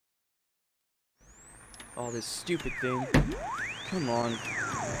Oh, this stupid thing. Come on.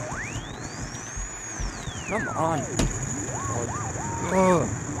 Come on. Oh,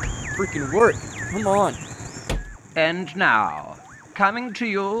 freaking work. Come on. And now, coming to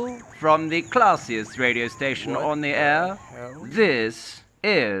you from the classiest radio station on the air, this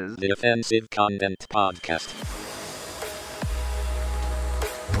is the Offensive Content Podcast.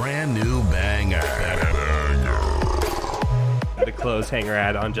 Brand new banger. The clothes hanger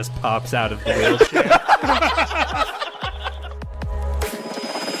add-on just pops out of the wheelchair.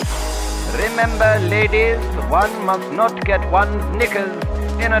 Remember, ladies, one must not get one's knickers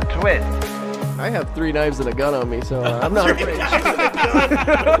in a twist. I have 3 knives and a gun on me, so I'm not afraid.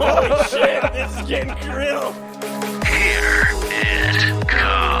 Holy shit, this is getting real. Here it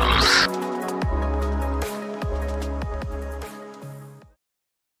comes.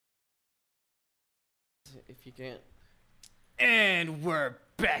 If you can't. And we're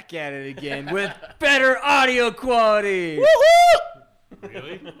back at it again with better audio quality.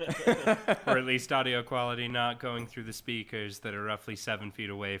 Really? Or at least audio quality not going through the speakers that are roughly 7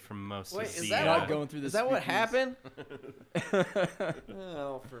 feet away from most Wait, of is the... that Not going through the Is that what speakers. happened?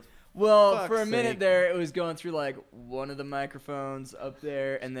 Oh, for Well, fuck's for a minute sake. there, it was going through like one of the microphones up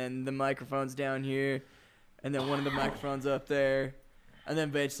there, and then the microphones down here, and then one of the microphones up there, and then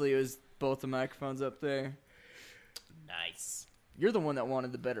eventually it was both the microphones up there. Nice. You're the one that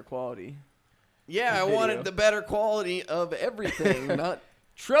wanted the better quality. Yeah, I Video. wanted the better quality of everything, not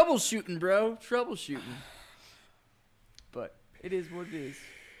Troubleshooting, bro. Troubleshooting. But it is what it is.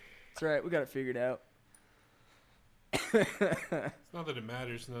 It's alright. We got it figured out. It's not that it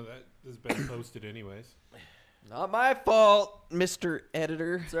matters. No, that has been posted anyways. not my fault, Mr.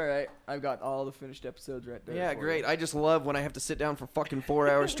 Editor. It's alright. I've got all the finished episodes right there. Yeah, for great. you. I just love when I have to sit down for fucking 4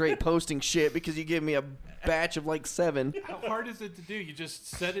 hours straight posting shit because you give me a batch of like 7. How hard is it to do? You just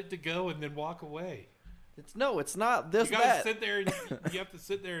set it to go and then walk away. It's not this You guys that. sit there and you have to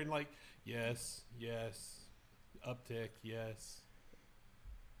sit there and like, yes, uptick, yes.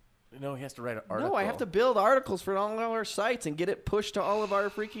 No, he has to write an article. No, I have to build articles for all our sites and get it pushed to all of our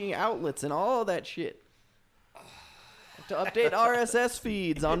freaking outlets and all that shit. To update RSS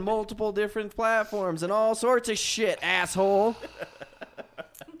feeds on multiple different platforms and all sorts of shit, asshole.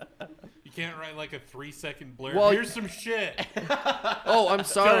 You can't write like a 3-second blurb. Well, Here's some shit. Oh, I'm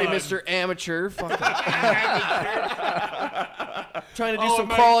sorry, Done. Mr. Amateur. Fucking trying to do Oh, some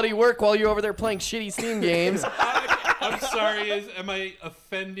am I- quality work while you're over there playing shitty Steam games. I'm sorry. Am I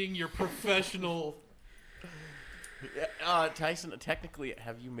offending your professional? Tyson, technically,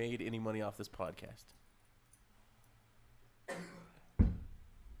 have you made any money off this podcast?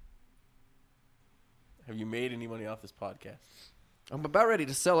 Have you made any money off this podcast? I'm about ready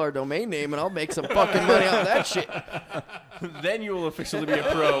to sell our domain name, and I'll make some fucking money on that shit. Then you will officially be a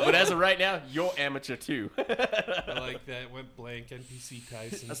pro. But as of right now, you're amateur too. I like that. Went blank. NPC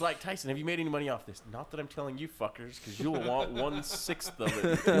Tyson. It's like, Tyson, have you made any money off this? Not that I'm telling you fuckers, because you'll want 1/6 of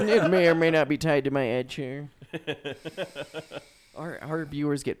it. It may or may not be tied to my ad chair. Our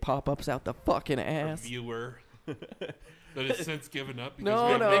viewers get pop-ups out the fucking ass. Viewer that has since given up. Because No,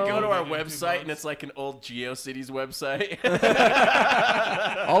 we haven't no. They been go to doing our it in 2 website, and months. it's like an old GeoCities website.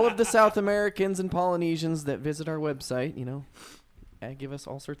 All of the South Americans and Polynesians that visit our website, give us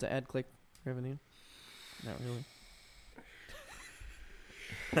all sorts of ad click revenue. Not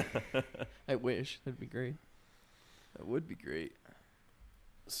really. I wish. That'd be great. That would be great.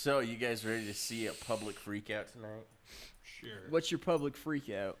 So, you guys ready to see a public freakout tonight? Sure. What's your public freak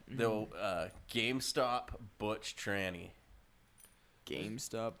out? The GameStop Butch Tranny.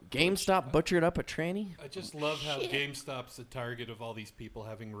 GameStop butchered up a tranny? I just love how GameStop's the target of all these people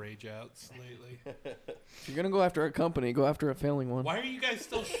having rage outs lately. If you're going to go after a company, go after a failing one. Why are you guys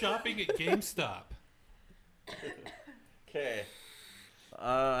still shopping at GameStop? Okay.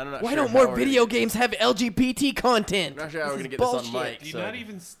 I'm not Why sure don't how more we're video games have LGBT content? I'm not sure how we're This going to is get this on bullshit. mic. Do you So, not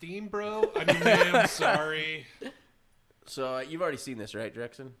even Steam, bro? I mean, ma'am, sorry. so you've already seen this, right,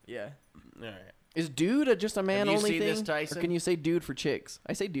 Drexen? Yeah. All right. Is dude just a man Have you only seen thing? this, Tyson? Or can you say dude for chicks?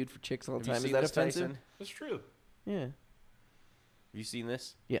 I say dude for chicks all the Have you time. Is seen that this, offensive? Tyson? That's true. Yeah. Have you seen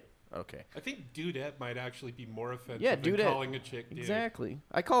this? Yeah. Okay. I think dudette might actually be more offensive Yeah, than dudette. calling a chick dude. Exactly.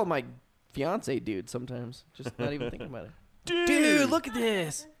 I call my fiance dude sometimes. Just not even thinking about it. Dude, look at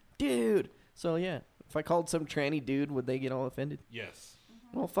this. Dude. So, yeah. If I called some tranny dude, would they get all offended? Yes.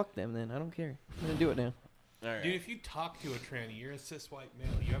 Well, fuck them then. I don't care. I'm going to do it now. All right. Dude, if you talk to a tranny, you're a cis white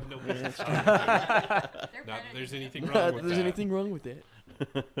male. You have no business talking to her. Not that there's anything wrong Not with that there's that. anything wrong with that.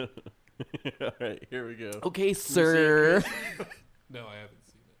 All right, here we go. Okay, sir. No, I haven't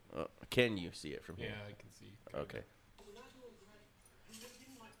seen it. Can you see it from Yeah, here? I can see. Okay.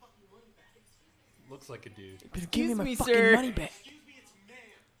 Looks like a dude. Give me my me, fucking sir. money back.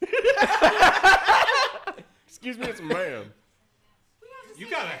 Excuse me, it's ma'am. You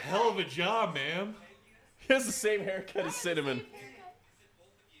got a hell of a job, ma'am. He has the same haircut as Cinnamon.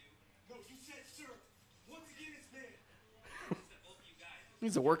 He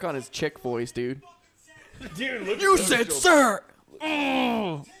needs to work on his chick voice, dude. Dude, look You at said, those sir.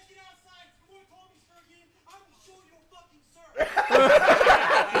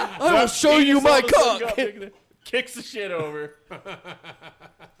 I will show you my cock. Kicks the shit over.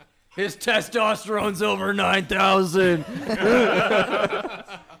 His testosterone's over 9,000.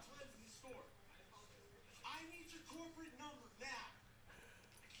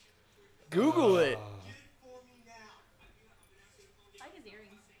 Google it. like his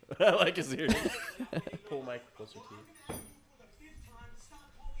earrings. I like his ears. Pull Mike closer to you.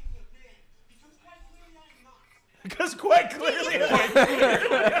 Because quite clearly,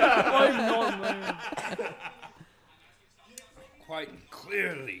 Quite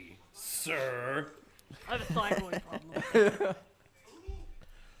clearly, sir. I have a thyroid problem.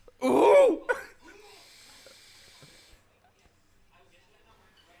 ooh.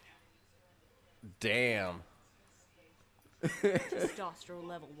 Damn. Testosterone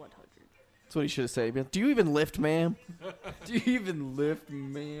level 100. That's what he should have said. Do you even lift, ma'am? Do you even lift,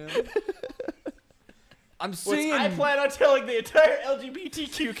 man? I'm Which seeing. I plan on telling the entire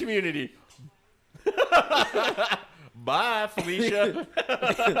LGBTQ community. Bye, Felicia.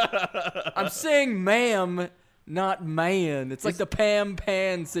 I'm saying ma'am, not man. It's like the Pam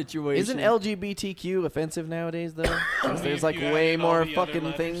Pan situation. Isn't LGBTQ offensive nowadays, though? 'Cause there's like If you way added all more the other fucking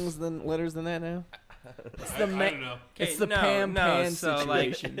letters. things than letters than that now. It's I the don't know. It's Okay, the Pam Pan so,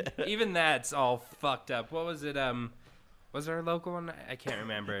 situation. Like, even that's all fucked up. What was it? Was there a local one? I can't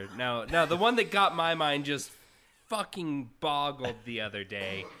remember. No, the one that got my mind just fucking boggled the other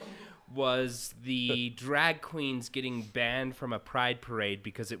day was the drag queens getting banned from a pride parade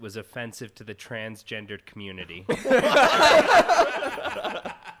because it was offensive to the transgendered community.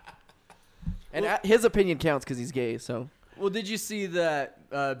 And his opinion counts because he's gay, so. Well, did you see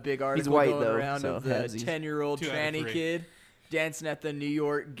that big article white, going though, around so of the halvesies. 10-year-old 2 out of tranny 3. kid dancing at the New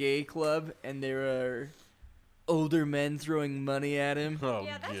York gay club, and there were older men throwing money at him? Oh,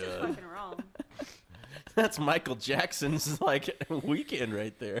 Yeah, that's just God. fucking wrong. That's Michael Jackson's like weekend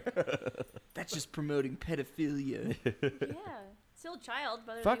right there. That's just promoting pedophilia. Yeah. Still a child,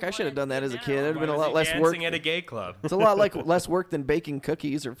 but Fuck, I should have done that as a kid. That'd have Why been a was lot he less work. dancing at a gay club. It's a lot like less work than baking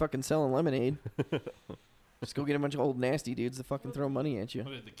cookies or fucking selling lemonade. Just go get a bunch of old nasty dudes to fucking throw money at you.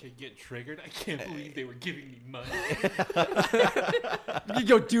 What, did the kid get triggered? I can't believe they were giving me money. You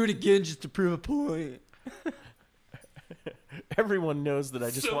go do it again just to prove a point. Everyone knows that I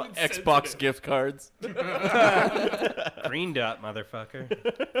just So want insensitive. Xbox gift cards. Green dot, motherfucker.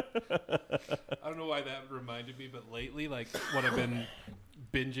 I don't know why that reminded me, but lately, like, what I've been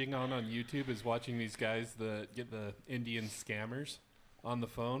binging on YouTube is watching these guys that get the Indian scammers on the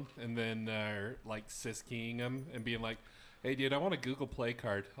phone and then are, like, sis-keying them and being like, hey, dude, I want a Google Play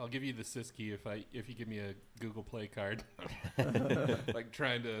card. I'll give you the sis-key if you give me a Google Play card. Like,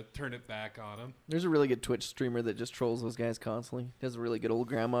 trying to turn it back on them. There's a really good Twitch streamer that just trolls those guys constantly. Does a really good old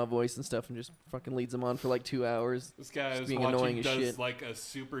grandma voice and stuff and just fucking leads them on for like 2 hours. This guy I Just was being watching annoying as does shit. like a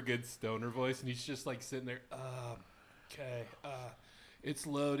super good stoner voice, and he's just like sitting there. Okay, it's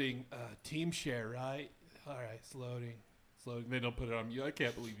loading. Team share, right? All right, it's loading. It's loading. They don't put it on mute. I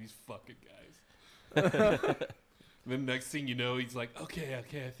can't believe these fucking guys. Then next thing you know, he's like, okay,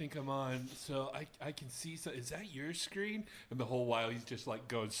 I think I'm on. So I can see. So is that your screen? And the whole while he's just like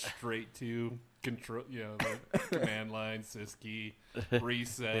going straight to control, the command line, syskey,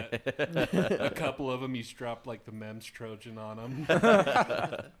 reset. A couple of them, he's dropped like the MEMS Trojan on them.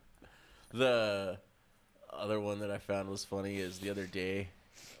 The other one that I found was funny is the other day,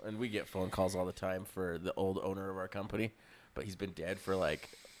 and we get phone calls all the time for the old owner of our company, but he's been dead for like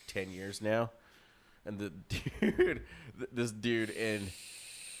 10 years now. And the dude, this dude, and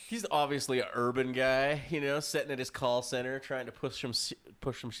he's obviously an urban guy, sitting at his call center trying to push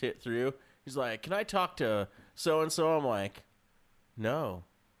some shit through. He's like, can I talk to so-and-so? I'm like, no.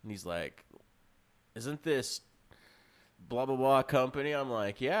 And he's like, isn't this blah, blah, blah company? I'm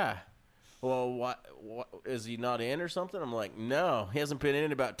like, yeah. Well, what is he not in or something? I'm like, no, he hasn't been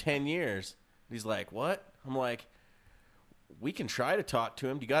in about 10 years. He's like, what? I'm like, we can try to talk to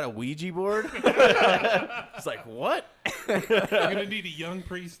him. You got a Ouija board? It's like, what? You're going to need a young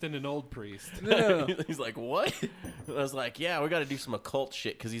priest and an old priest. Yeah. He's like, what? And I was like, yeah, we got to do some occult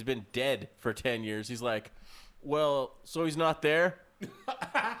shit because he's been dead for 10 years. He's like, well, so he's not there?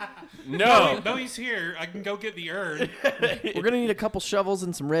 No. No, he's here. I can go get the urn. We're gonna need a couple shovels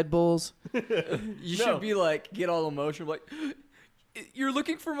and some Red Bulls. You No. should be like, get all emotional, like, you're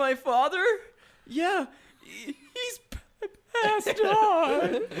looking for my father? Yeah, he's passed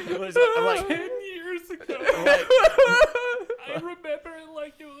on. I'm like, 10 years ago. I remember it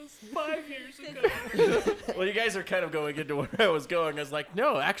like it was 5 years ago. well, you guys are kind of going into where I was going. I was like,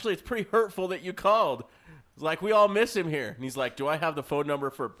 no, actually, it's pretty hurtful that you called. It's like, we all miss him here. And he's like, do I have the phone number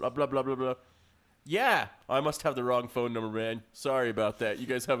for blah, blah, blah, blah, blah? Yeah. I must have the wrong phone number, man. Sorry about that. You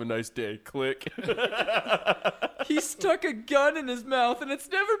guys have a nice day. Click. He stuck a gun in his mouth, and it's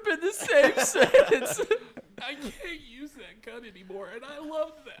never been the same since. I can't use that gun anymore, and I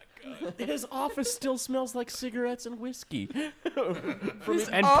love that gun. His office still smells like cigarettes and whiskey. His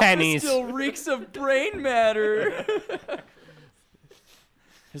And office pennies. still reeks of brain matter.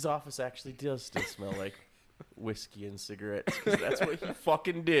 His office actually does still smell like whiskey and cigarettes, 'cause that's what he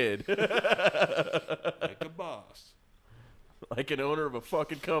fucking did. Like a boss. Like an owner of a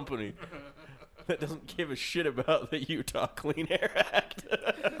fucking company that doesn't give a shit about the Utah Clean Air Act.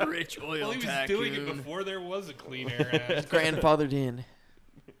 Rich oil Well, he was doing it before there was a Clean Air Act. Grandfathered in.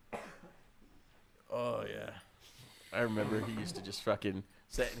 Oh, yeah. I remember he used to just fucking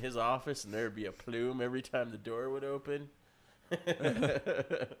sit in his office and there'd be a plume every time the door would open.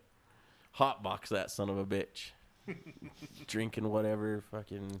 Hotbox that son of a bitch. Drinking whatever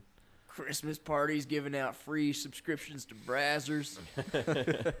fucking... Christmas parties giving out free subscriptions to Brazzers.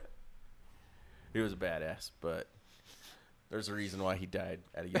 He was a badass, but there's a reason why he died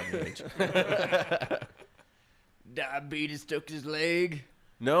at a young age. Diabetes took his leg.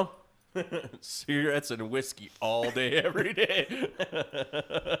 No? Cigarettes and whiskey all day, every day.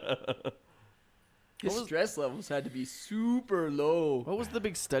 His stress levels had to be super low. What was the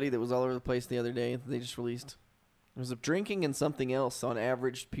big study that was all over the place the other day that they just released? It was of drinking and something else. On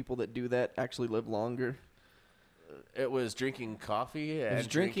average, people that do that actually live longer. It was drinking coffee and It was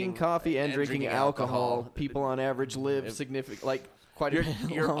drinking coffee and drinking alcohol. People on average live It- significant, like quite Your,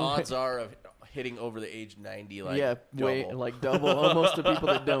 a your long way. odds are of hitting over the age 90, like yeah, double. way like double almost to people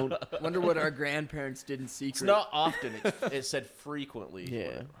that don't. Wonder what our grandparents did in secret. It's not often. It said frequently.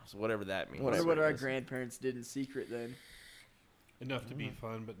 Yeah. So whatever that means. Wonder what it our is. grandparents did in secret then. Enough to be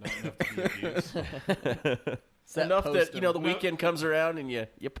fun, but not enough to be abused. Enough that, you know, the No. weekend comes around and you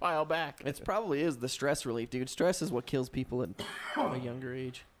pile back. It probably is the stress relief, dude. Stress is what kills people at a younger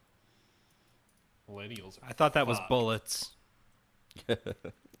age. Millennials. I thought that was Fuck. bullets.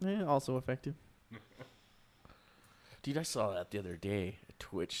 Yeah, also effective. Dude, I saw that the other day. A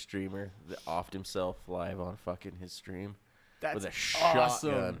Twitch streamer that offed himself live on fucking his stream with a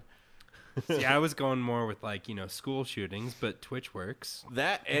awesome. shotgun. See, I was going more with like, you know, school shootings, but Twitch works.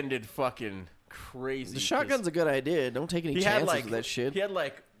 That ended fucking crazy. The 'cause shotgun's a good idea. Don't take any he chances had like with that shit. He had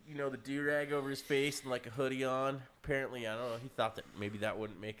like, you know, the do-rag over his face and like a hoodie on. Apparently, I don't know, he thought that maybe that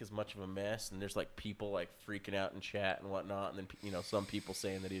wouldn't make as much of a mess. And there's like people like freaking out in chat and whatnot. And then, you know, some people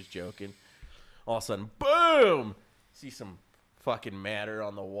saying that he was joking. All of a sudden, boom! See some fucking matter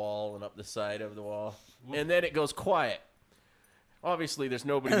on the wall and up the side of the wall. And then it goes quiet. Obviously, there's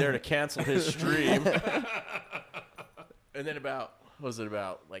nobody there to cancel his stream. And then about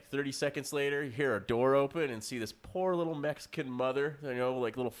 30 seconds later, you hear a door open and see this poor little Mexican mother, you know,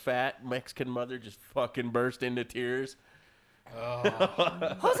 like little fat Mexican mother just fucking burst into tears.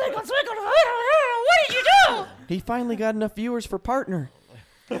 Jose Consuelo, what did you do? He finally got enough viewers for partner.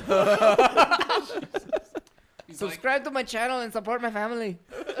 Subscribe to my channel and support my family.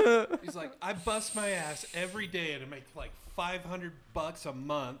 He's like, I bust my ass every day and I make like $500 a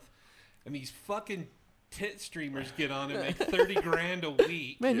month, and these fucking tit streamers get on and make 30 grand a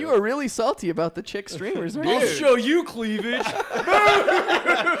week. Man, you are really salty about the chick streamers, I'll right? show you cleavage. But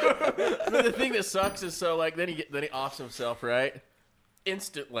the thing that sucks is so like then he offs himself, right?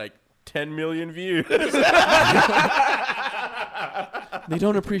 Instant like 10 million views. They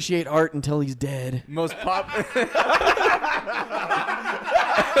don't appreciate art until he's dead. Most pop.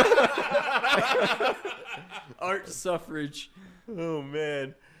 Art suffrage. Oh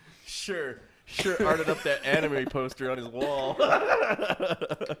man, sure arted up that anime poster on his wall.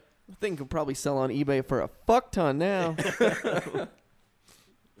 The thing could probably sell on eBay for a fuck ton now.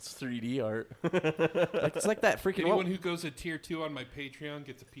 It's 3D art. It's like that freaking Anyone who goes to tier 2 on my Patreon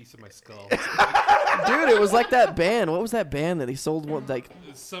gets a piece of my skull. dude. It was like that band. What was that band that he sold? What, like,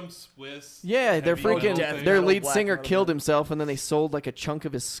 Some Swiss. yeah, their heavy metal freaking thing. their metal, lead black singer metal killed band. himself, and then they sold like a chunk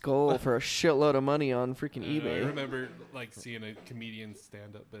of his skull for a shitload of money on freaking I eBay. remember like seeing a comedian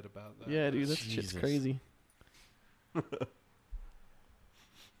stand-up bit about that. Yeah, dude, that shit's Jesus. crazy.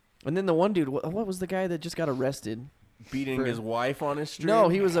 And then the one dude, what was the guy that just got arrested? beating his wife on his stream? No,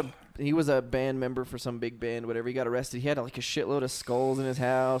 he was a band member for some big band, whatever. He got arrested. He had like a shitload of skulls in his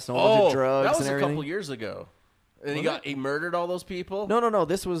house and all bunch of drugs that was and a everything. couple years ago. And he murdered all those people? No.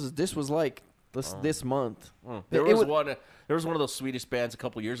 This was like this month. There was one of those Swedish bands a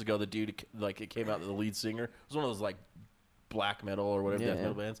couple years ago. The dude, like, it came out, the lead singer. It was one of those, like, black metal or whatever death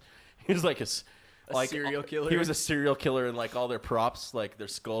metal bands. He was like a serial killer. He was a serial killer, and like all their props, like their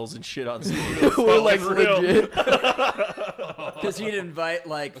skulls and shit on stage. Were like legit. Because he'd invite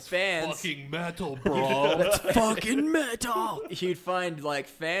like fans. Fucking metal, bro. That's fucking metal. He'd find like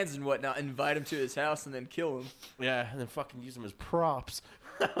fans and whatnot, invite them to his house, and then kill them. Yeah, and then fucking use them as props.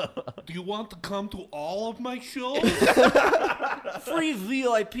 Do you want to come to all of my shows? Free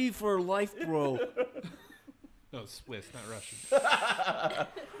VIP for life, bro. No, Swiss, not Russian.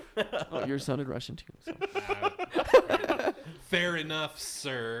 Oh, yours sounded Russian too. So. Fair enough,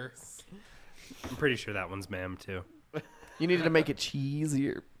 sir. I'm pretty sure that one's ma'am too. You needed to make it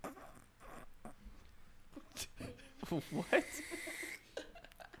cheesier. What?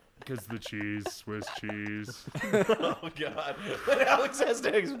 Because the cheese, Swiss cheese. Oh God! Alex has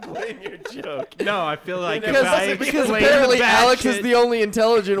to explain your joke. No, I feel like Because apparently Alex is the only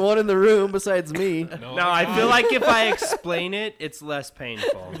intelligent one in the room besides me. No, I feel like if I explain it, it's less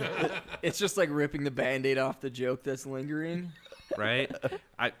painful. It's just like ripping the Band-Aid off the joke that's lingering. Right?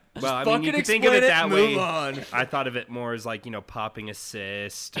 I mean, you fucking can think of it explain it, that way. move on. I thought of it more as like, popping a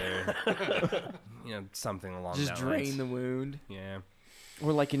cyst or, something along Just that drain lines. the wound. Yeah.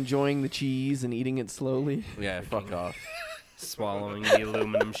 We're like enjoying the cheese and eating it slowly. Yeah, fuck off. Swallowing the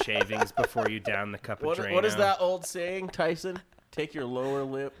aluminum shavings before you down the cup of Drano. What is that old saying, Tyson? Take your lower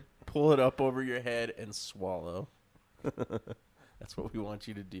lip, pull it up over your head, and swallow. That's what we want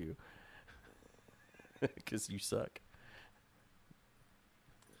you to do. Because you suck.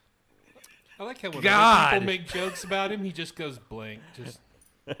 I like how when other God. people make jokes about him, he just goes blank. Just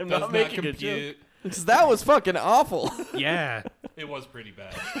I'm does not making a joke. compute. Because that was fucking awful. Yeah. It was pretty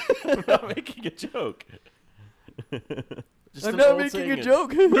bad. I'm not making a joke. Just I'm an not old making saying a it.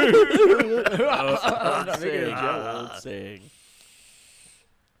 joke. I'm not making a joke. Old saying.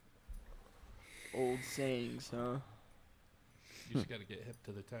 Old sayings, huh? You just got to get hip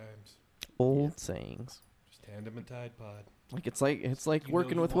to the times. Old sayings. Just hand him a Tide Pod. Like it's like You know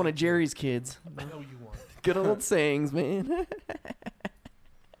working you with one want of to. Jerry's kids. I know you want. Good old sayings, man.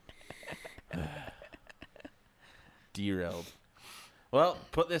 Derailed. Well,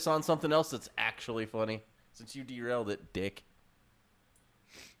 put this on something else that's actually funny. Since you derailed it, dick.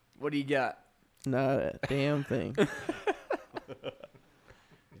 What do you got? Not a damn thing.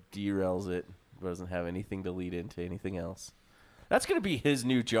 Derails it. Doesn't have anything to lead into anything else. That's going to be his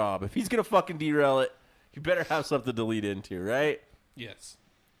new job. If he's going to fucking derail it, you better have something to lead into, right? Yes.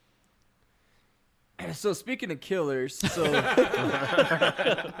 So speaking of killers,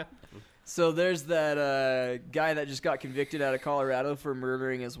 so there's that guy that just got convicted out of Colorado for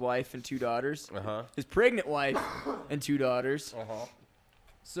murdering his wife and 2 daughters. Uh-huh. His pregnant wife and 2 daughters. Uh-huh.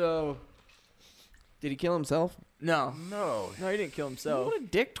 So Did he kill himself? No, he didn't kill himself. What a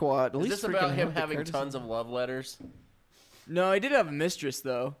dick twat. At Is least this about freaking him have the having courtesy. tons of love letters? No, he did have a mistress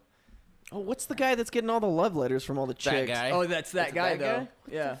though. Oh, what's the guy that's getting all the love letters from all the chicks? guy? Oh, that's that guy that though. guy?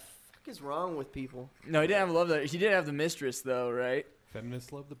 Yeah. What the fuck is wrong with people? No, he didn't have a love letter. He did have the mistress though, right?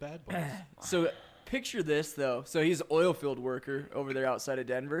 Feminists love the bad boys. So picture this though. So he's an oil field worker over there outside of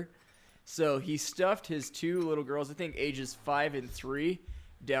Denver. So he stuffed his 2 little girls, I think ages 5 and 3,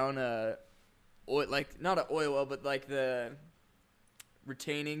 down a oil, like not an oil well, but like the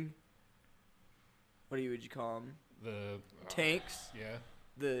retaining. What would you call them? The Tanks. Yeah.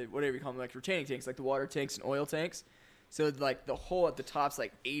 The whatever you call them, like retaining tanks, like the water tanks and oil tanks. So like the hole at the top's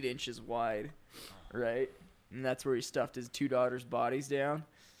like 8 inches wide, right? And that's where he stuffed his 2 daughters' bodies down,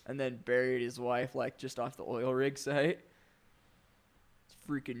 and then buried his wife like just off the oil rig site. It's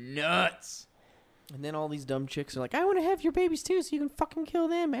freaking nuts. And then all these dumb chicks are like, I want to have your babies too, so you can fucking kill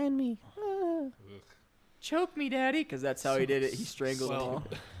them and me. Choke me, daddy, because that's how he did it. He strangled them all.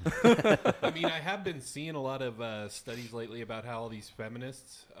 I mean, I have been seeing a lot of studies lately about how all these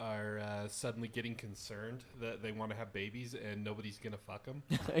feminists are suddenly getting concerned that they want to have babies and nobody's gonna fuck them.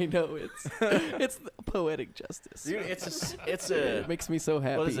 I know it's the poetic justice. Dude, it's It makes me so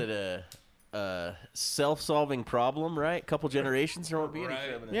happy. what is it? A self-solving problem, right? Couple generations there won't be any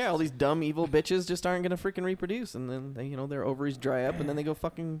Right. feminists. Yeah, all these dumb evil bitches just aren't gonna freaking reproduce, and then they, their ovaries dry up, and then they go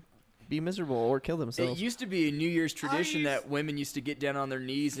fucking be miserable or kill It themselves. used to be a New Year's tradition that women used to get down on their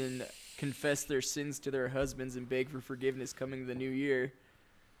knees and confess their sins to their husbands and beg for forgiveness coming the new year.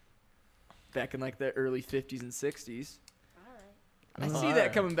 Back in like the early 50s and 60s. I see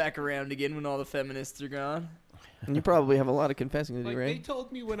that coming back around again when all the feminists are gone. And you probably have a lot of confessing to do, Like, they right?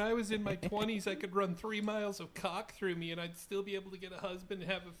 told me when I was in my 20s I could run 3 miles of cock through me and I'd still be able to get a husband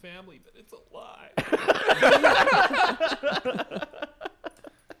and have a family, but it's a lie.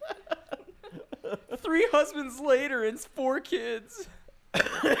 3 husbands later and 4 kids. No,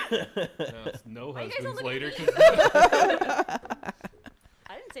 it's no Why you guys husbands all later. looking 'Cause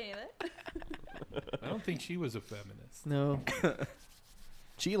I didn't say any of that. I don't think she was a feminist. No.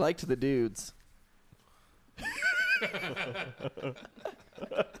 She liked the dudes.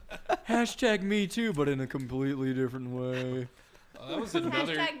 Hashtag me too, but in a completely different way. That was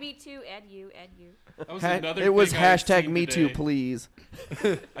another. Hashtag me too, and you, and you. That was another. It was thing I'd hashtag seen me too, today. please.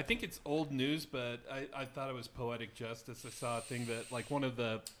 I think it's old news, but I thought it was poetic justice. I saw a thing that like one of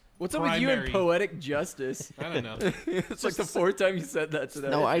the. What's up with you and primary- poetic justice? I don't know. It's like the 4th time you said that today.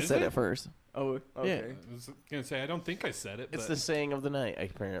 No, I Is said it? it first. Oh, okay. I was gonna say I don't think I said it. It's but, the saying of the night,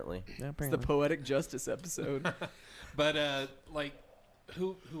 apparently. Yeah, It's the apparently. poetic justice episode. But like,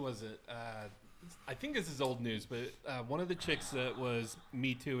 who was it? I think this is old news, but one of the chicks that was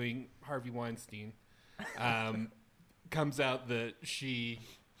Me Tooing Harvey Weinstein comes out that she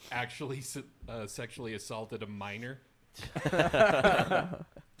actually sexually assaulted a minor.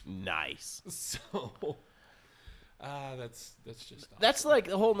 Nice. So, that's just awesome. That's like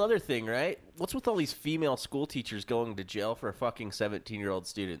a whole nother thing, right? What's with all these female school teachers going to jail for fucking 17-year-old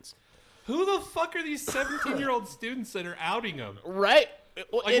students? Who the fuck are these 17-year-old students that are outing them? Right?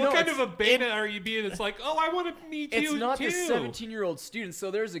 Like, what kind of a beta are you being? It's like, oh, I want to meet It's you not too. the 17-year-old students. So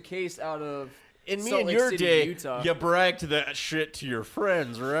there's a case out of In me Salt and Lake your City, day, Utah. you bragged that shit to your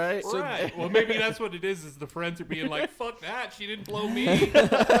friends, right? Right. Well, maybe that's what it is the friends are being like, fuck that. She didn't blow me.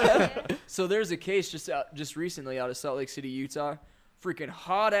 So there's a case just recently out of Salt Lake City, Utah. Freaking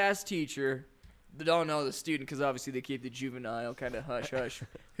hot ass teacher. They don't know the student because obviously they keep the juvenile kind of hush hush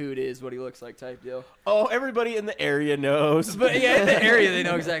who it is, what he looks like type deal. Oh, everybody in the area knows. But yeah, in the area they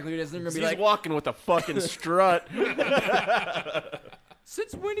know exactly who it is. They're gonna be He's like, walking with a fucking strut.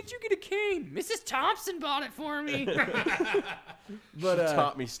 "Since when did you get a cane?" Mrs. Thompson bought it for me. But She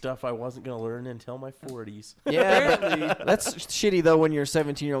taught me stuff I wasn't going to learn until my 40s. Yeah, apparently, but that's shitty though when you're a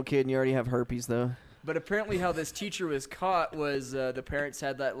 17-year-old kid and you already have herpes though. but apparently, how this teacher was caught was the parents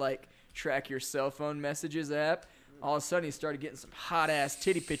had that like track your cell phone messages app. All of a sudden, he started getting some hot ass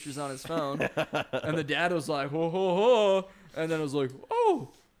titty pictures on his phone, and the dad was like, "Ho ho ho!" And then I was like, "Oh,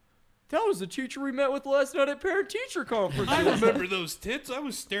 that was the teacher we met with last night at parent teacher conference." I remember those tits. I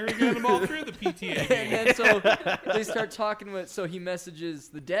was staring at them all through the PTA game. And then so they start talking with. So he messages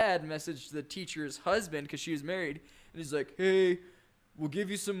the dad, messaged the teacher's husband because she was married, and he's like, "Hey, we'll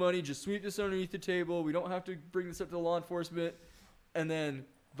give you some money. Just sweep this underneath the table. We don't have to bring this up to law enforcement." And then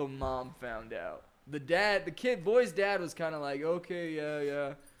the mom found out. The boy's dad was kind of like, "Okay,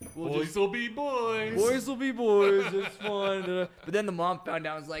 yeah, we'll Boys just will be boys. boys will be boys. It's fine." But then the mom found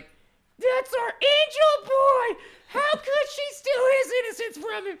out and was like, "That's our angel boy. How could she steal his innocence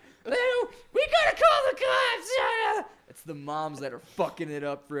from him? We gotta call the cops." It's the moms that are fucking it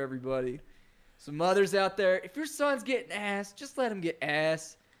up for everybody. So mothers out there, if your son's getting ass, just let him get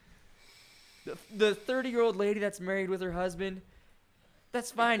ass. The 30-year-old lady that's married with her husband, that's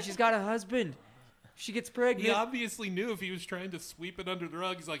fine. She's got a husband. She gets pregnant. He obviously knew if he was trying to sweep it under the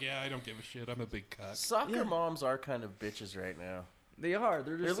rug. He's like, yeah, I don't give a shit. I'm a big cuck. Soccer moms are kind of bitches right now. They are.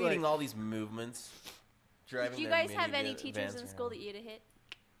 They're They're just leading like, all these movements. Driving Did you their guys have minivan any teachers vans in school around. that you'd have hit?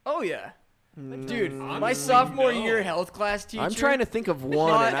 oh yeah. Dude, my Honestly, sophomore no. year health class teacher. I'm trying to think of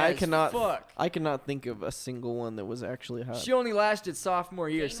one, hot and I as cannot. fuck. I cannot think of a single one that was actually hot. She only lasted sophomore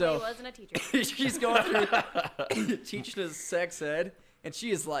year, Janeway so wasn't a teacher. she's going through teaching us sex ed, and she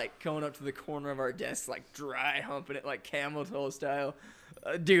is like going up to the corner of our desk, like dry humping it, like camel toe style.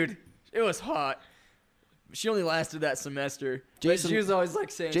 Dude, it was hot. She only lasted that semester. Jason- But she was always like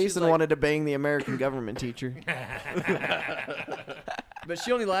saying, she's Jason like, wanted to bang the American government teacher. but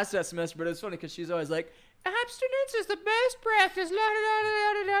she only lasted that semester. But it was funny because she's always like, abstinence is the best practice. La, da,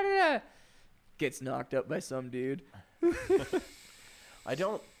 da, da, da, da, da. Gets knocked up by some dude. I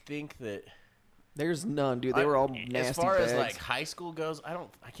don't think that. There's none, dude. They were all nasty As far as bags. like high school goes,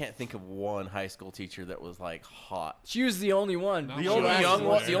 I can't think of one high school teacher that was like hot. She was the only one. The The She only lasted young one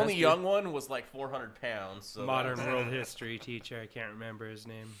one, the only semester. young one was like 400 pounds. So Modern that's- world history teacher. I can't remember his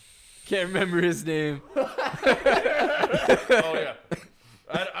name. Can't remember his name. Oh yeah,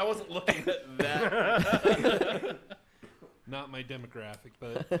 I wasn't looking at that. Not my demographic,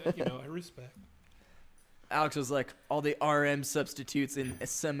 but, I respect. Alex was like, all the RM substitutes in a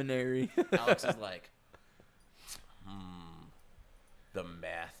seminary. Alex is like, the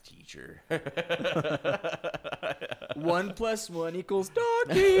math teacher. 1 + 1 = talking.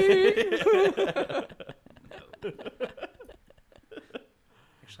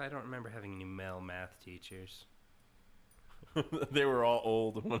 Actually, I don't remember having any male math teachers. They were all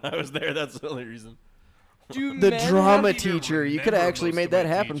old when I was there. That's the only reason. Do The men drama have- teacher. You remember could have actually most made of my that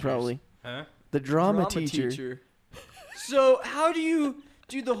happen, teachers. probably. Huh? The drama teacher. So how do you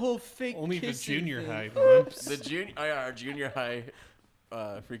do the whole fake Only the kissing junior thing? high ones. Our junior high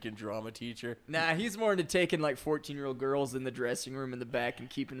freaking drama teacher. Nah, he's more into taking like 14-year-old girls in the dressing room in the back and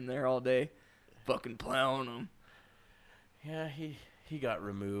keeping them there all day, fucking plowing them. Yeah, he got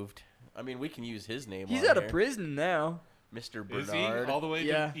removed. I mean, we can use his name. He's on out of here. prison now. Mr. Is he Bernard. all the way?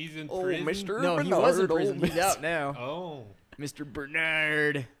 Yeah. He's in Oh, prison. Mr. No, he was in Bernard, prison. old He's out now. Oh Mr.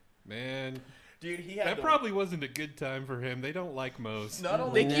 Bernard. man, Dude, he had that the- probably wasn't a good time for him. They don't like most. Not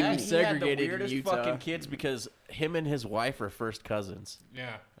only They keep that, him he had segregated the in weirdest Utah. fucking kids because him and his wife are first cousins.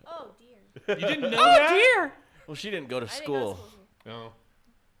 Yeah. Oh dear. You didn't know that? Dear. Well, she didn't go to I didn't go school. to school here. No,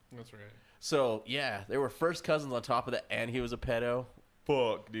 that's right. So, yeah, they were first cousins on top of that, and he was a pedo.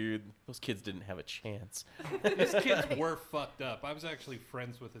 Fuck, dude. Those kids didn't have a chance. His kids were fucked up. I was actually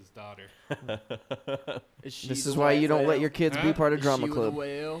friends with his daughter. This is why you don't let your kids be Huh? part of drama She club. The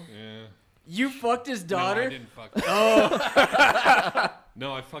whale. Yeah. You fucked his No, I daughter? didn't fuck. Oh.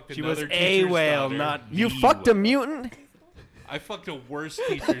 No, I fucked She was another a teacher's whale, daughter. not You the fucked a whale. mutant? I fucked a worse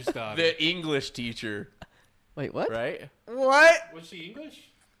teacher's daughter. The English teacher, Wait, what? right? What? Was she English?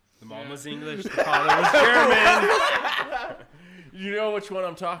 The mom was English, the father was German. You know which one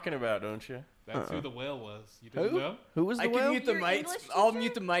I'm talking about, don't you? That's who the whale was. You didn't Who? know? Who was the I can whale? mute the Your mics. English I'll teacher?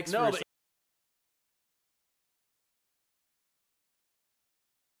 mute the mics No, first.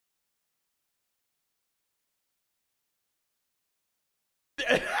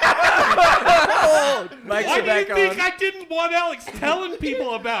 Mics Why are do back you think on. I didn't want Alex telling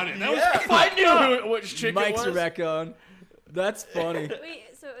people about it? That was I knew which chick it Mics was. are back on. That's funny. Wait,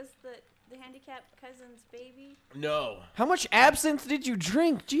 so it was the handicapped cousin's baby? No. How much absinthe did you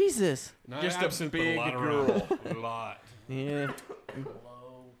drink? Jesus. Not Just a absinthe, but big lot of girl. rum. A lot. Yeah.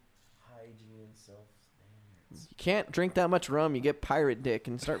 Low hygiene self. You can't drink that much rum. You get pirate dick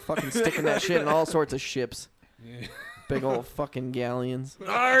and start fucking sticking that shit in all sorts of ships. Yeah. Big old fucking galleons.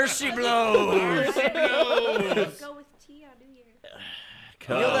 There she blows. Go with Tia, do you?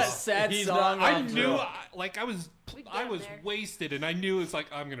 You know that sad He's song? not- I off knew, the- I was there. wasted, and I knew it's like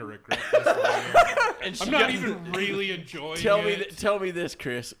I'm gonna regret this later. And she I'm not got- even really enjoying Tell me, it. tell me this,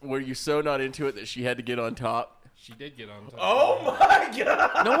 Chris. Were you so not into it that she had to get on top? She did get on top. Oh my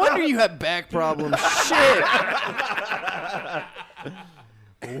god! No wonder you have back problems. Shit.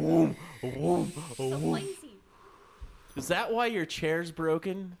 So lazy. Is that why your chair's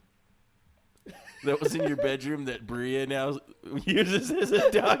broken? That was in your bedroom that Bria now uses as a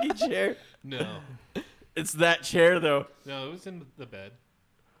doggy chair? No, It's that chair, though. no, it was in the bed.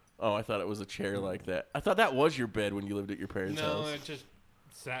 Oh, I thought it was a chair like that. I thought that was your bed when you lived at your parents' No, house. I just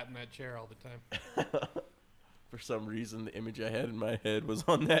sat in that chair all the time. For some reason, the image I had in my head was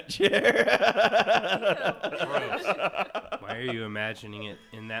on that chair. Why are you imagining it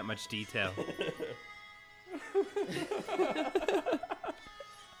in that much detail?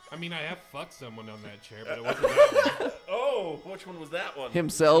 I mean, I have fucked someone on that chair, but it wasn't that one. Oh, which one was that one? One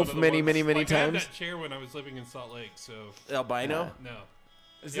Himself of the many, ones- many, many like, I had times. that chair when I was living in Salt Lake, so Albino? no.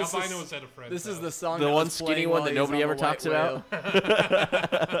 Is The this albino the- was at a friend's This is the house. song. The that one was skinny playing one while that he was nobody on ever the white talks about?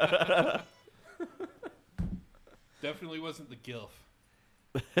 whale. Definitely wasn't the gilf.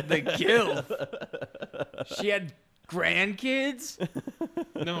 The gilf. She had grandkids.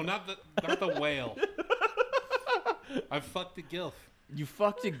 No, not the whale. I fucked the gilf. You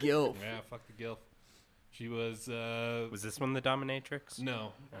fucked a gilf. Yeah, I fucked the gilf. She was Was this one the dominatrix?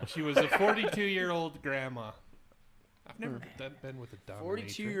 no. She was a 42-year-old grandma. I've never been with a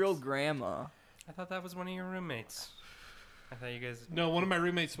dominatrix. 42-year-old grandma. I thought that was one of your roommates. I thought you guys. No, one of my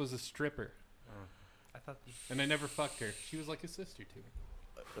roommates was a stripper, I thought. and I never fucked her. She was like a sister to me.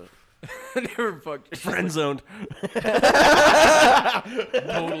 Never fucked. Friend zoned.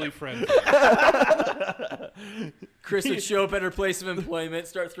 Totally friendly. Chris would show up at her place of employment,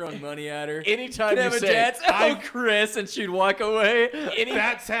 start throwing money at her. Anytime Could you have a say, dance. Oh, Chris, and she'd walk away.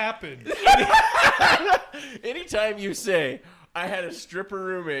 That's happened. anytime you say, I had a stripper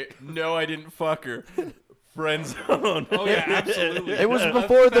roommate, no, I didn't fuck her. Friend zone. Oh yeah, absolutely. It was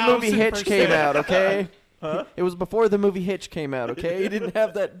before the movie 1000%. Hitch came out, okay? Huh? It was before the movie Hitch came out, okay? You didn't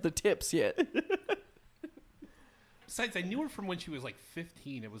have the tips yet. Besides, I knew her from when she was like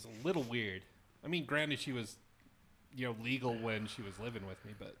 15. It was a little weird. I mean, granted, she was, legal when she was living with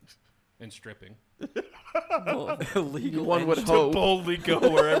me, but and stripping. Illegal. One would To hope. boldly go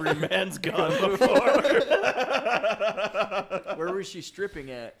where every man's gone before. Where was she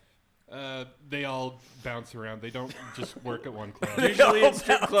stripping at? They all bounce around. They don't just work at one club. Usually in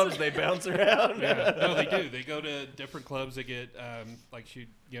strip clubs, they bounce around. Yeah, no, they do. They go to different clubs. They get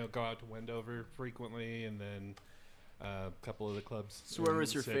go out to Wendover frequently, and then a couple of the clubs. So where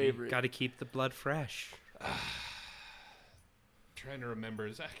was your favorite? Got to keep the blood fresh. Trying to remember.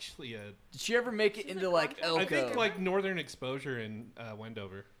 It's actually a. Did she ever make it into like Elko? I think like Northern Exposure in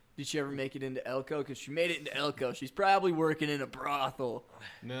Wendover. Did she ever make it into Elko? Because she made it into Elko. She's probably working in a brothel.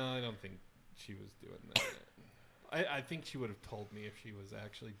 No, I don't think she was doing that. I think she would have told me if she was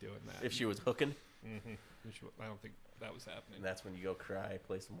actually doing that. If she was hooking. Mm-hmm. I don't think that was happening. And that's when you go cry,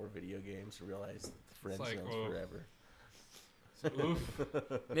 play some more video games, realize that the friend zone's forever.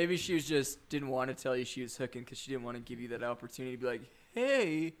 Maybe she was just didn't want to tell you she was hooking because she didn't want to give you that opportunity to be like,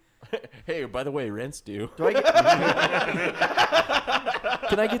 hey. Hey, by the way, rent's due. Do I get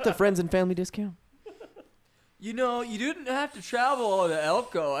Can I get the friends and family discount? You know, you didn't have to travel all to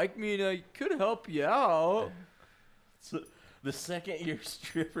Elko. I mean, I could help you out. So the second your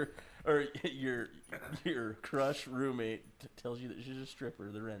stripper or your crush roommate tells you that she's a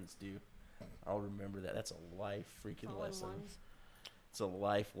stripper, the rent's due. I'll remember that. That's a life freaking lesson. It's a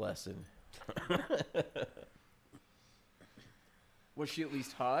life lesson. Was she at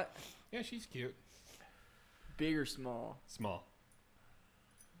least hot? Yeah, she's cute. Big or small? Small.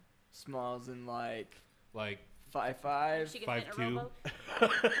 Small's in like 5'5", She can fit in a 5'2".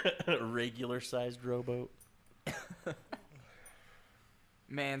 rowboat. regular sized rowboat.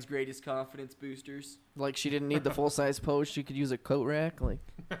 Man's greatest confidence boosters. Like she didn't need the full size pose. She could use a coat rack. Like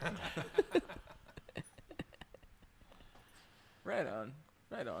Right on.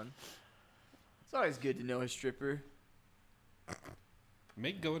 Right on. It's always good to know a stripper.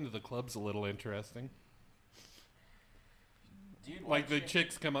 Make going to the clubs a little interesting. Dude, Like the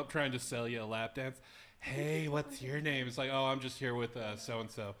chicks come up trying to sell you a lap dance. Hey, what's your name? It's like, oh, I'm just here with so and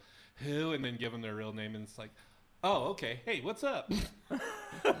so. Who? And then give them their real name, and it's like, oh, okay. Hey, what's up? I'll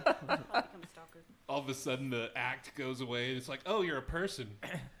become a stalker. All of a sudden, the act goes away, and it's like, oh, you're a person.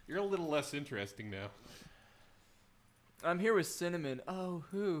 You're a little less interesting now. I'm here with Cinnamon. Oh,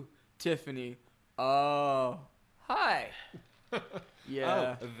 who? Tiffany. Oh, hi.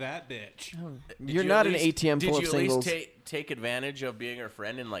 Yeah. Oh, that bitch. you're not an ATM full of singles. Did you at least take advantage of being her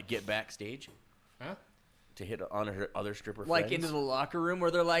friend and like get backstage Huh? to hit on her other stripper Like friends? into the locker room where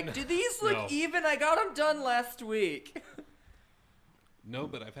they're like, do these look No. even? I got them done last week. No,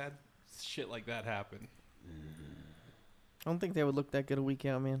 but I've had shit like that happen. I don't think they would look that good a week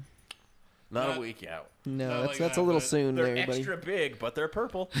out, man. Not a week out. No, Not that's like that's that, a little but soon They're there, everybody. extra big, but they're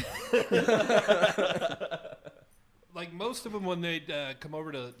purple. Like most of them, when they come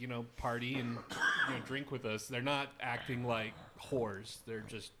over to party and drink with us, they're not acting like whores. They're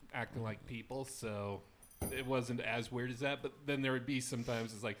just acting like people. So it wasn't as weird as that. But then there would be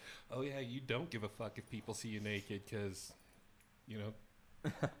sometimes it's like, oh yeah, you don't give a fuck if people see you naked because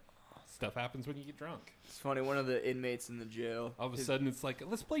stuff happens when you get drunk. It's funny. One of the inmates in the jail. All of a sudden, it's like,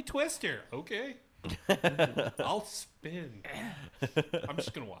 let's play Twister. Okay. I'll spin. I'm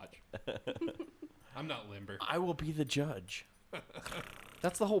just going to watch. I'm not limber. I will be the judge.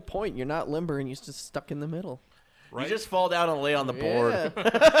 That's the whole point. You're not limber and you're just stuck in the middle. Right? You just fall down and lay on the board.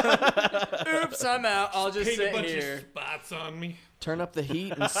 Yeah. Oops, I'm out. I'll just Paint a sit bunch here. of spots on me. Turn up the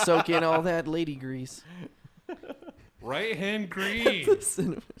heat and soak in all that lady grease. Right hand green.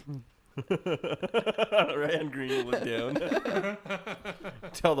 Ryan Green look down.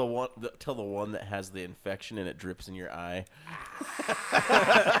 Tell the one that has the infection and it drips in your eye.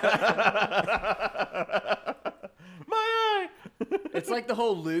 My eye. It's like the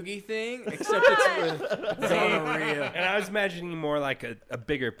whole loogie thing, except it's with gonorrhea. And I was imagining more like a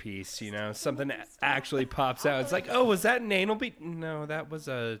bigger piece, something that actually pops out. It's like, oh, was that an anal bead? No, that was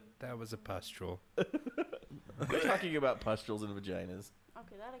a pustule. We're talking about pustules and vaginas.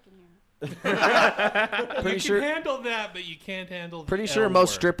 Okay, that I can hear. Pretty You sure. can handle that, but you can't handle the Pretty sure L most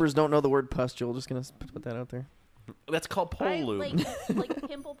word. strippers don't know the word pustule. Just gonna put that out there. That's called pole I lube. like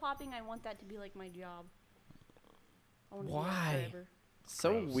pimple popping. I want that to be like my job. I wanna do that Why? forever.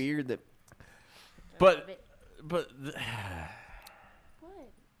 So Gross. weird that But What?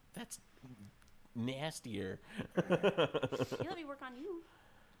 that's nastier. You let me work on you.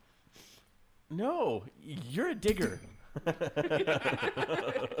 No, you're a digger. I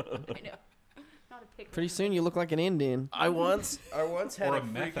know. Not a pick. pretty soon you look like an Indian. I once had Or a a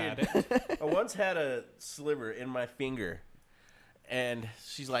meth freaking- addict. I once had a sliver in my finger, and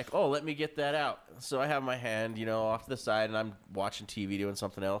she's like, "Oh, let me get that out." So I have my hand, off to the side, and I'm watching TV doing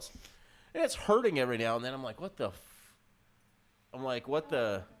something else, and it's hurting every now and then. I'm like, "What the?"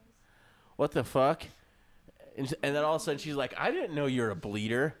 What the fuck? And then all of a sudden she's like, "I didn't know you're a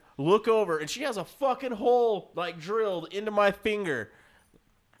bleeder." Look over, and she has a fucking hole like drilled into my finger.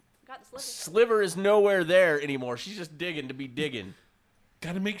 Got the sliver. Sliver is nowhere there anymore. She's just digging to be digging.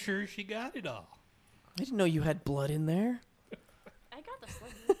 Gotta make sure she got it all. I didn't know you had blood in there. I got the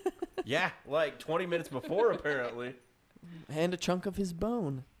sliver. Yeah, like 20 minutes before, apparently. And a chunk of his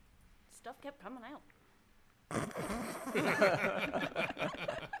bone. Stuff kept coming out.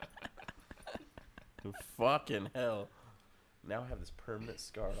 Fucking hell. Now I have this permanent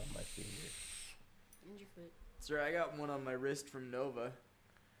scar on my finger. And your foot. Sir, I got one on my wrist from Nova.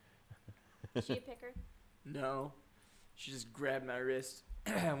 Is she a picker? No. She just grabbed my wrist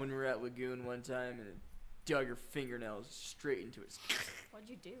when we were at Lagoon one time and dug her fingernails straight into it. What'd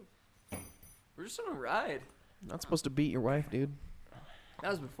you do? We're just on a ride. Not supposed to beat your wife, dude.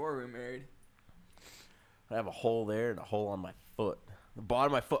 That was before we were married. I have a hole there and a hole on my foot. The bottom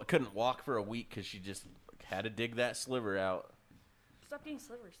of my foot, I couldn't walk for a week because she just had to dig that sliver out. Stop getting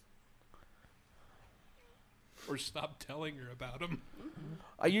slivers. Or stop telling her about them.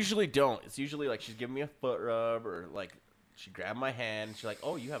 I usually don't. It's usually like she's giving me a foot rub or like she grabbed my hand and she's like,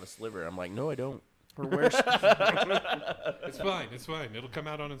 oh, you have a sliver. I'm like, no, I don't. Or where? It's fine. It's fine. It'll come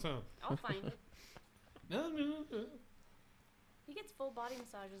out on its own. I'll find it. No. He gets full body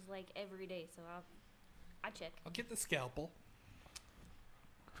massages like every day, so I check. I'll get the scalpel.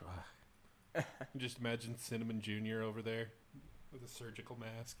 Just imagine Cinnamon Jr. over there with a surgical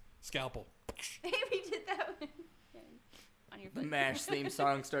mask. Scalpel. Maybe he did that one. On your The foot. MASH theme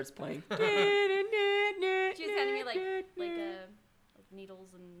song starts playing. She was handing me like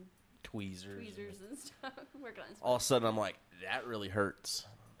needles and tweezers and stuff. Working on his All of a sudden, I'm like, that really hurts.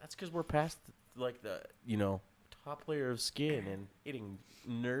 That's because we're past like the top layer of skin and hitting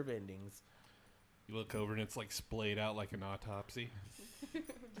nerve endings. You look over and it's like splayed out like an autopsy.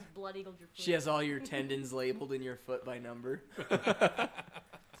 Just blood eagled your foot. She has all your tendons labeled in your foot by number.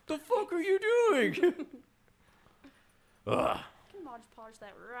 The fuck are you doing? Ugh. Can Mod polish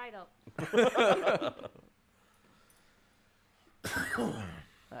that right up.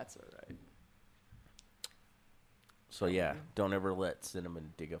 That's alright. So yeah, don't ever let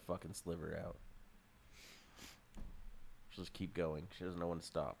Cinnamon dig a fucking sliver out. She'll just keep going. She doesn't know when to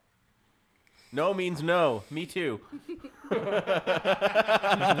stop. No means no. Me too. It's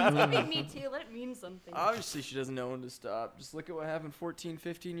gonna be me too. Let it mean something. Obviously, she doesn't know when to stop. Just look at what happened 14,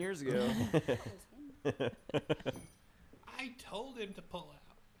 15 years ago. I told him to pull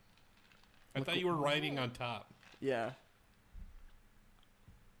out. I thought you were riding on top. Yeah.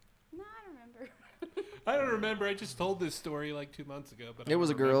 No, I don't remember. I don't remember. I just told this story like 2 months ago. But It was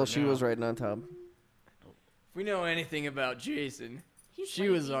a girl. She was right. riding on top. If we know anything about Jason, He's she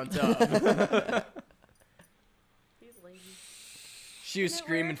was lazy. on top. He's lazy. She was Been at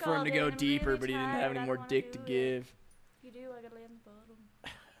screaming work for him all to day go and I'm deeper, really but he didn't tired. have I any don't more wanna dick to do it. give. If you do, I gotta lay on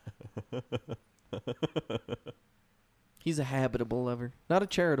the bottom. He's a habitable lover, not a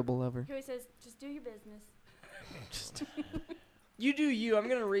charitable lover. He always says, just do your business. You do you. I'm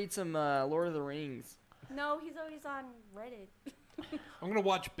gonna read some Lord of the Rings. No, he's always on Reddit. I'm going to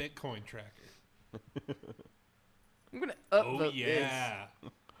watch Bitcoin Tracker. I'm gonna up Oh, the yeah.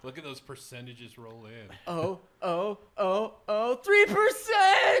 Look at those percentages roll in. 3%.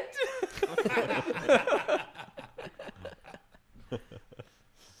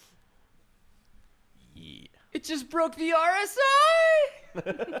 Yeah. It just broke the RSI.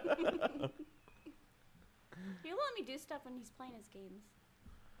 He'll let me do stuff when he's playing his games.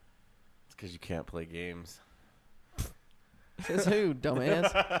 It's because you can't play games. Says who,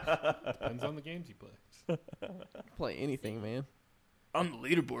 dumbass? Depends on the games you play. Play anything, man. I'm the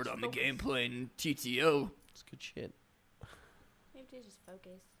leaderboard on the game playing TTO. It's good shit. Maybe to just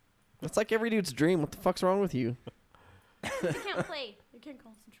focus. That's like every dude's dream. What the fuck's wrong with you? You can't play. You can't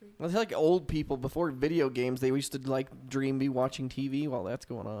concentrate. That's like old people before video games. They used to like dream be watching TV while that's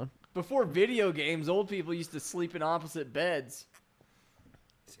going on. Before video games, old people used to sleep in opposite beds.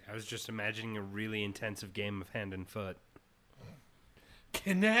 See, I was just imagining a really intensive game of hand and foot.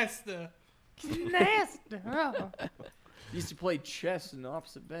 Canasta. Used to play chess in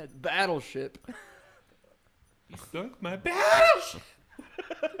opposite beds. Battleship. You sunk my bash.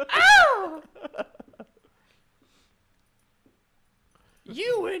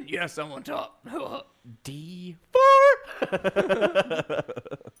 You win. Yes, I'm on top. D4.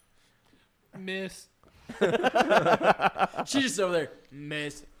 Miss. She's just over there.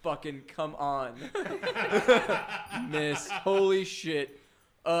 Miss, fucking come on. Miss, holy shit.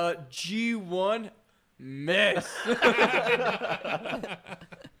 G1, miss.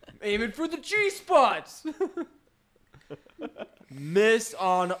 Aiming for the G spots. Miss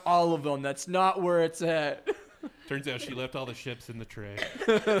on all of them. That's not where it's at. Turns out she left all the ships in the tray.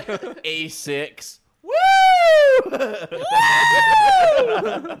 A6. Woo!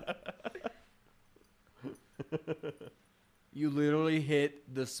 You literally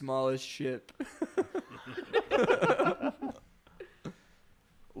hit the smallest ship.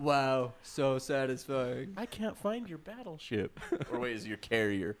 Wow, so satisfying. I can't find your battleship. Or wait, is your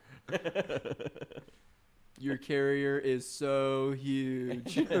carrier? Your carrier is so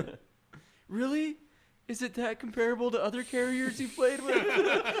huge. Really? Is it that comparable to other carriers you played with?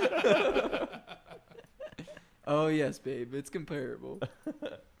 Oh, yes, babe. It's comparable.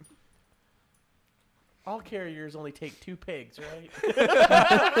 All carriers only take 2 pegs, right?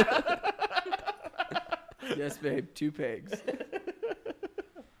 Yes, babe. 2 pegs.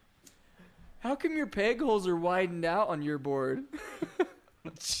 How come your peg holes are widened out on your board?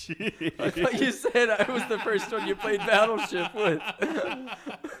 Jeez. I thought you said I was the first one you played Battleship with.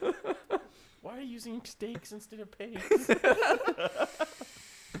 Why are you using stakes instead of pegs?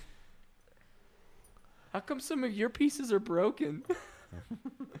 How come some of your pieces are broken?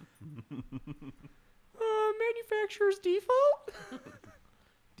 Manufacturer's default?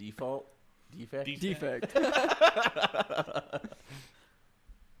 Default? Defect? Defect.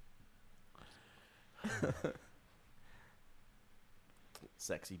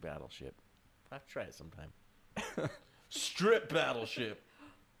 Sexy battleship. I have to try it sometime. Strip battleship.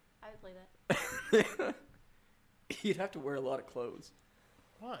 I would play that. You'd have to wear a lot of clothes.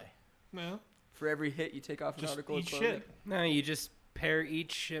 Why? No. For every hit, you take off an Just article of eat clothing. shit. No, you just pair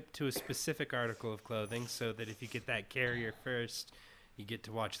each ship to a specific article of clothing so that if you get that carrier first, you get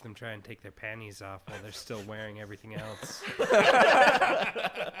to watch them try and take their panties off while they're still wearing everything else.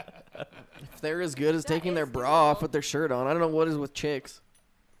 If they're as good as That taking their is bra off cool. with their shirt on, I don't know what is with chicks.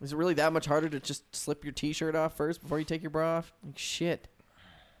 Is it really that much harder to just slip your t-shirt off first before you take your bra off? Like, shit.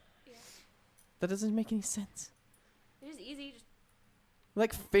 Yeah. That doesn't make any sense. It's just easy. Just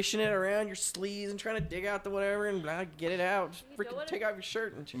Like fishing it around your sleeves and trying to dig out the whatever and blah, get it out. Just You know freaking what take it- off your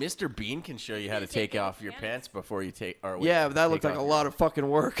shirt and shit. Mr. Bean can show you how to Just take take off off your your pants before you take. Or Yeah, but that take looked like off a your lot of fucking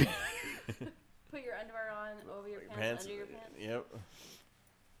work. put your underwear on over your pants, pants. under your pants. Yep.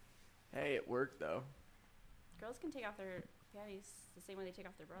 Hey, it worked, though. Girls can take off their panties the same way they take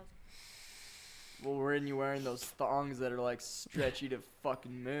off their bras. Well, when you're wearing those thongs that are like stretchy to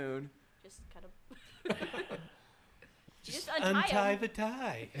fucking moon. Just kind of. Just untie 'em. the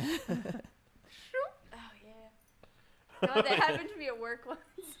tie. Oh yeah. God, that happened to me at work once.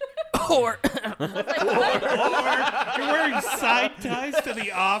 Or I was like, what? You're wearing side ties to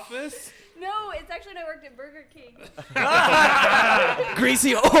the office? No, it's actually when I worked at Burger King.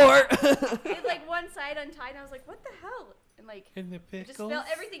 greasy or It had like one side untied, and I was like, what the hell? And like, In the it just pickles? felt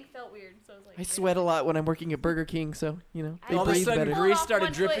everything felt weird. So I was like, I sweat a lot when I'm working at Burger King, so you know they I All of a breathe sudden, better. pulled grease off started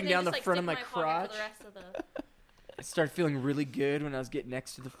one foot dripping and then down just, the like, front of stick my in pocket crotch. For the rest of the... I started feeling really good when I was getting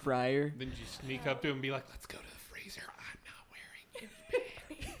next to the fryer. Then you sneak up to him and be like, let's go to the freezer. I'm not wearing any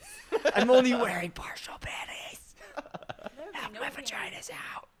panties. I'm only wearing partial panties. There would be no panties.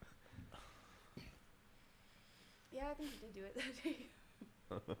 out. Yeah, I think you did do it that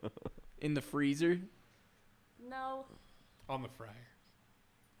day. In the freezer? No, On the fryer.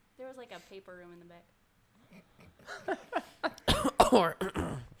 there was like a paper room in the back. Or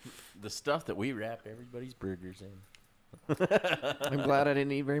The stuff that we wrap everybody's burgers in. I'm glad I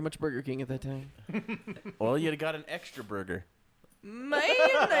didn't eat very much Burger King at that time. Well, you got an extra burger.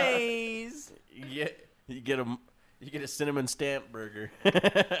 Mayonnaise! You get a cinnamon stamp burger.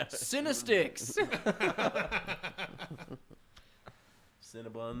 Cinnasticks!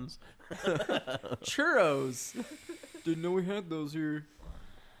 Cinnabuns. Churros! Didn't know we had those here.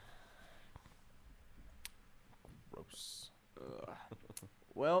 Gross.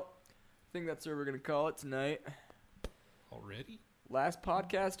 Well, I think that's what we're going to call it tonight. Already? Last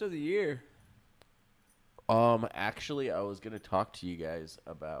podcast of the year. Actually, I was gonna talk to you guys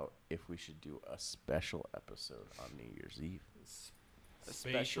about if we should do a special episode on New Year's Eve. A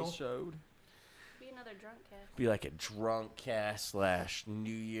special Spatial? showed. Be another drunk cast. Be like a drunk cast / New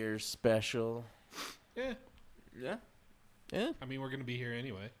Year's special. Yeah. Yeah? Yeah, I mean, we're going to be here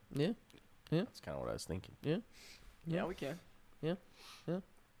anyway. yeah, That's kind of what I was thinking. Yeah, we can.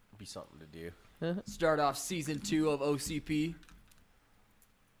 Be something to do. Start off season 2 of OCP.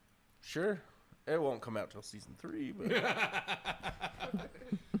 Sure. It won't come out till season 3, but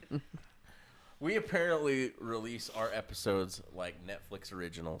we apparently release our episodes like Netflix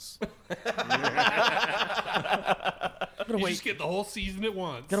originals. You just get the whole season at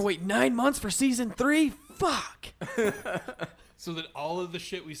once. Gotta wait 9 months for season 3. Fuck. So that all of the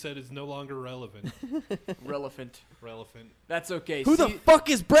shit we said is no longer relevant. Relevant. Relevant. That's okay. Who the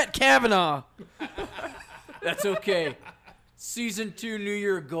fuck is Brett Kavanaugh? That's okay. Season 2 New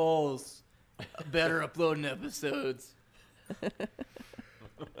Year goals. Better uploading episodes.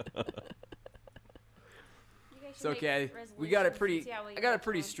 It's okay. We got it pretty. I got it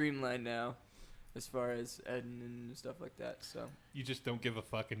pretty streamlined now, as far as editing and stuff like that. So You just don't give a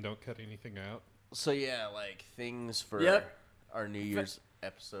fuck and don't cut anything out. So yeah, like things for Yep. our New Year's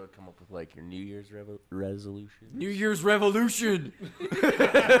episode. Come up with like your New Year's resolution. New Year's revolution.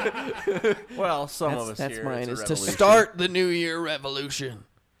 Well, some of us That's here, mine. it's Is a to revolution. start the New Year revolution.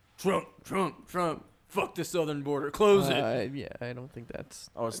 Trump. Fuck the southern border. Close it. Yeah, I don't think that's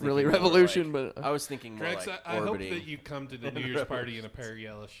I was really thinking more revolution, like- but I was thinking more Grex, like I hope orbiting. that you come to the New Year's party in a pair of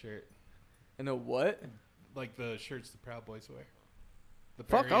yellow shirt. And a what? Like the shirts the Proud Boys wear. The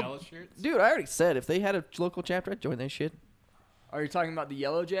Fuck, pair of I'll- yellow shirts? dude, I already said if they had a local chapter, I'd join that shit. Are you talking about the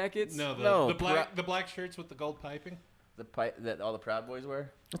yellow jackets? No, No, the black shirts with the gold piping. The pipe that all the Proud Boys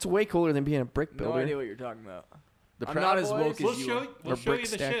wear. It's way cooler than being a brick No builder. idea what you're talking about. The I'm Proud not as Boys? woke as We'll you show, are. we'll Or show you brick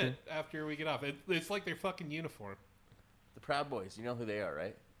the stacker. shit after we get off. It's like their fucking uniform. The Proud Boys. You know who they are,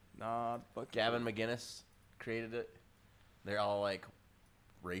 right? Nah, fuck Gavin McGinnis created it. They're all like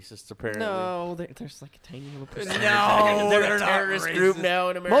racists, apparently. No, there's like a tiny little percentage. No, they're, they're a not terrorist racist. group now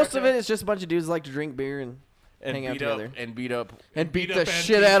in America. Most of it is just a bunch of dudes that like to drink beer and hang out beat together. up and beat up. and beat beat the up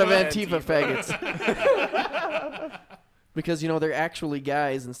shit out of Antifa. Antifa faggots. Because, you know, they're actually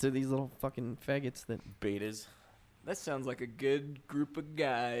guys instead of these little fucking faggots that... Betas. That sounds like a good group of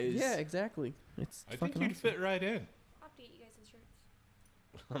guys. Yeah, exactly. It's I think fucking you'd awesome. fit right in. I'll have to get you guys some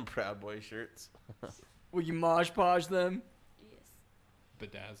shirts. On Proud Boy shirts. Will you mosh podge them? Yes.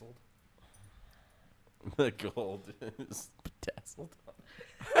 Bedazzled. The gold is bedazzled.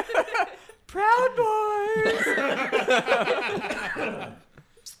 Proud boys.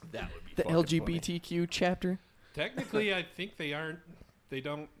 That would be The fucking LGBTQ chapter? Technically, I think they aren't. They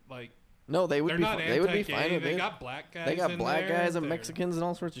don't like. No, they would They're be not fine. They would be anti-gay. fine with They it. got black guys. They got in black there. guys and They're- Mexicans and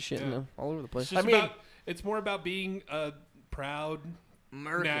all sorts of shit in Yeah. them, all over the place. It's just I mean- about. It's more about being a proud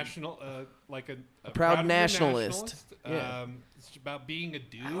American. national, like a proud nationalist. nationalist. Yeah. It's about being a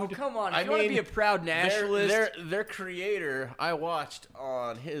dude. Oh, come on. If I you want to mean, be a proud nationalist, Their creator, I watched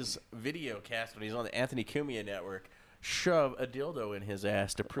on his video cast when he's on the Anthony Cumia network, shove a dildo in his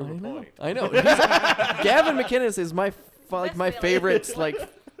ass to prove a point. I know. Gavin McInnes is my Best my way to favorite, like,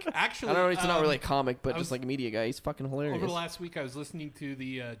 Actually, I don't know, he's not really a comic, but I just was- like a media guy. He's fucking hilarious. Over the last week, I was listening to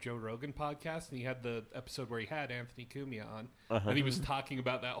the Joe Rogan podcast, and he had the episode where he had Anthony Cumia on, and he was talking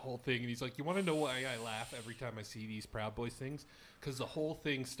about that whole thing. And he's like, "You want to know why I laugh every time I see these Proud Boys things? Because the whole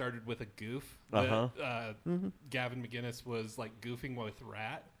thing started with a goof. That, Gavin McInnes was like goofing with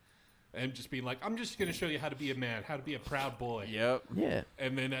Rat, and just being like, "I'm just going to show you how to be a man, how to be a proud boy." Yep. Yeah.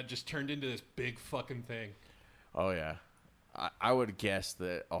 And then that just turned into this big fucking thing. Oh yeah. I would guess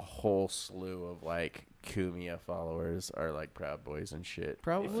that a whole slew of like Cumia followers are like Proud Boys and shit.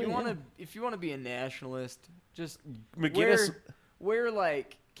 Probably. if you yeah. want to, if you want to be a nationalist, just McGinnis- wear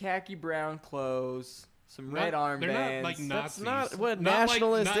like khaki brown clothes, some red Not- they're not, armbands. like, That's Nazis. not what Not like-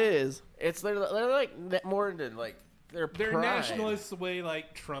 nationalist not- is. they're like more into like their They're pride. nationalists the way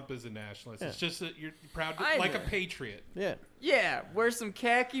like Trump is a nationalist. It's just that you're proud, I like a know. patriot. Yeah. Yeah, wear some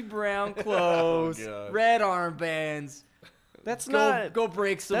khaki brown clothes, God. red armbands. That's Go, not. go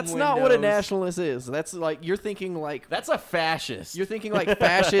break some That's windows. not what a nationalist is. That's like you're thinking like That's a fascist. you're thinking like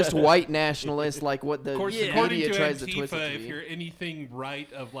fascist white nationalist, like what the Of course, Yeah. according media to tries to twist it Antifa, to if be. you're anything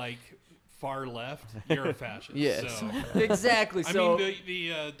right of like far left, you're a fascist. Yes. So, Exactly. I So mean,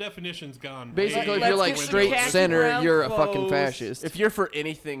 the definition's gone. Basically, way if you're let's like get some straight khaki center, brown you're a fucking clothes. fascist. If you're for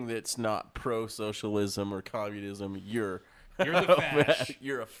anything that's not pro-socialism or communism, you're You're the fash.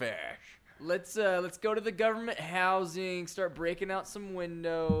 you're a fash. let's go to the government housing, start breaking out some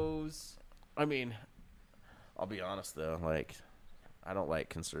windows. I mean, I'll be honest though, like I don't like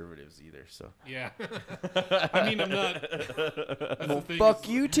conservatives either. So Yeah. I mean, I'm not. That's the thing Fuck is-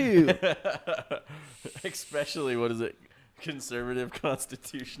 you too. especially what is it? Conservative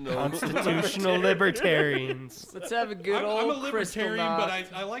constitutional. Constitutional libertarians. Let's have a good I'm old a crystal libertarian, but knot.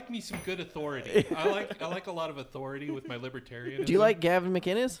 I like me some good authority. I like a lot of authority with my libertarianism. Do you like Gavin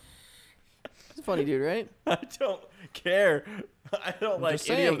McInnes? He's a funny dude, right? I don't care. I don't like just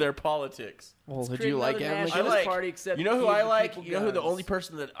any saying. of their politics. Well, did create you like another Gavin national- McInnes? I like. party, except You know who give I the like? people You know who the guns. only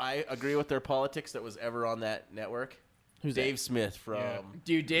person that I agree with their politics that was ever on that network? Who's Dave Smith from. Yeah.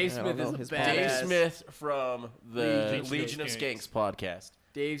 Dude, Dave I don't Smith know is a his badass. Dave Smith from the Legion Legion of of Skanks. Skanks podcast.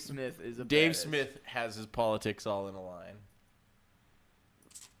 Dave Smith is a Dave badass. Smith has his politics all in a line.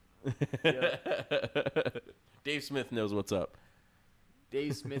 Dave Smith knows what's up.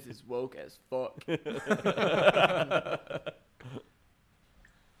 Dave Smith is woke as fuck.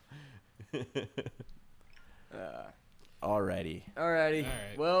 Alrighty. Alrighty. All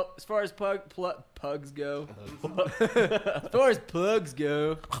right. Well, as far as pugs go, as far as plugs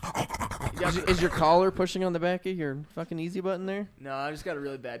go, Is your collar pushing on the back of your fucking easy button there? no, I just got a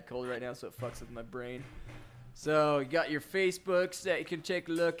really bad cold right now, so it fucks with my brain. So you got your Facebooks that you can take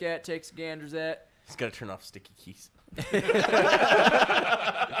a look at, take some ganders at. Just gotta turn off sticky keys.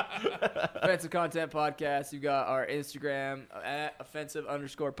 Offensive Content Podcast. You got our Instagram at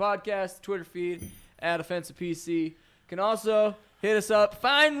offensive_podcast, Twitter feed at offensive PC. Can also hit us up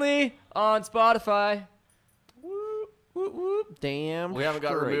finally on Spotify. Whoop, whoop, whoop. Damn. We haven't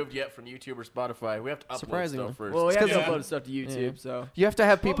got straight. removed yet from YouTube or Spotify. We have to upload Surprisingly. stuff first. Well, we have to Yeah. upload stuff to YouTube, so You have to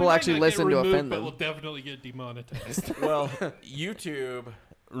have Well, we people might actually not get listen to removed, offend but them. we'll definitely get demonetized. Well, YouTube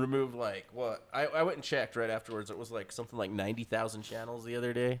removed like what? I went and checked right afterwards. It was like something like 90,000 channels the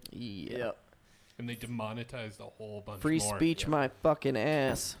other day. Yeah. yep. And they demonetized a whole bunch Free more. speech, my fucking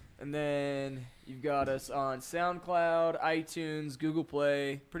ass. And then you've got us on SoundCloud, iTunes, Google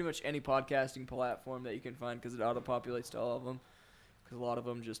Play, pretty much any podcasting platform that you can find because it auto-populates to all of them. Because a lot of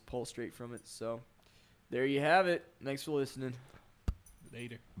them just pull straight from it. So there you have it. Thanks for listening.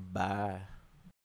 Later. Bye.